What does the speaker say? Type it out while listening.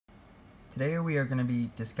Today we are going to be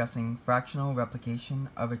discussing fractional replication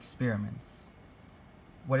of experiments.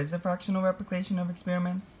 What is a fractional replication of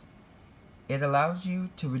experiments? It allows you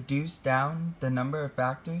to reduce down the number of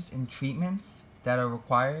factors in treatments that are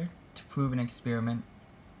required to prove an experiment.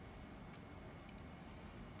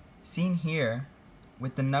 Seen here,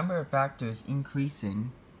 with the number of factors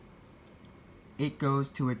increasing, it goes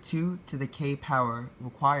to a 2 to the k power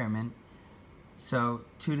requirement. So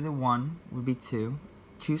 2 to the 1 would be 2,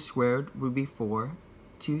 2 squared would be 4,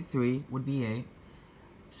 2, 3 would be 8.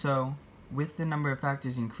 So with the number of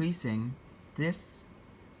factors increasing, this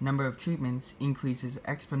number of treatments increases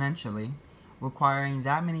exponentially, requiring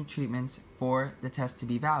that many treatments for the test to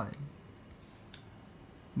be valid.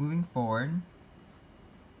 Moving forward,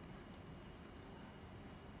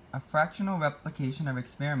 a fractional replication of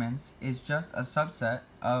experiments is just a subset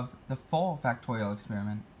of the full factorial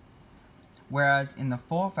experiment. Whereas in the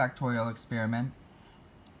full factorial experiment,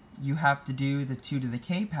 you have to do the 2 to the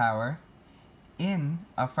k power. In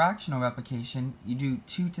a fractional replication, you do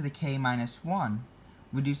 2 to the k minus 1,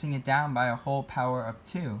 reducing it down by a whole power of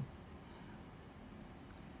 2.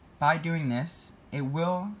 By doing this, it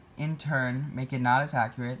will in turn make it not as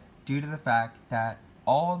accurate due to the fact that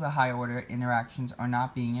all the high order interactions are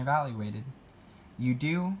not being evaluated. You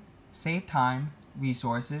do save time,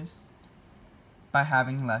 resources, by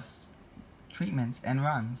having less treatments and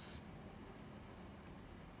runs.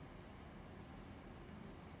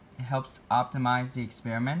 It helps optimize the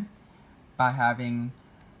experiment by having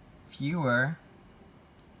fewer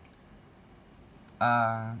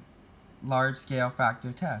large-scale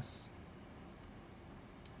factor tests.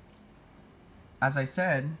 As I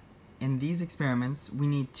said, in these experiments, we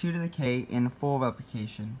need 2 to the k in full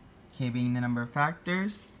replication, k being the number of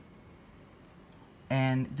factors,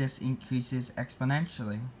 and this increases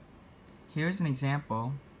exponentially. Here's an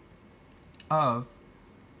example of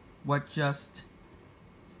what just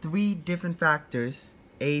 3 different factors,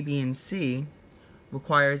 A, B, and C,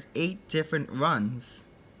 requires 8 different runs.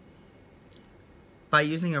 By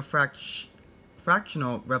using a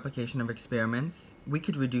fractional replication of experiments, we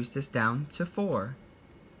could reduce this down to 4.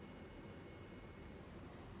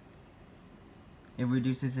 It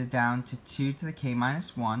reduces it down to 2 to the k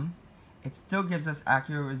minus 1. It still gives us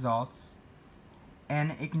accurate results,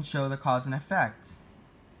 and it can show the cause and effect.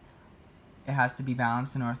 It has to be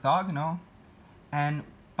balanced and orthogonal, and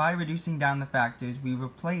by reducing down the factors, we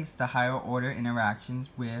replace the higher order interactions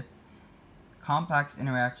with complex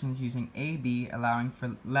interactions using AB, allowing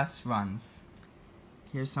for less runs.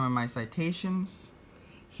 Here's some of my citations.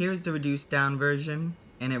 Here's the reduced down version,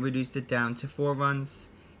 and it reduced it down to 4 runs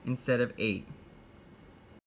instead of 8.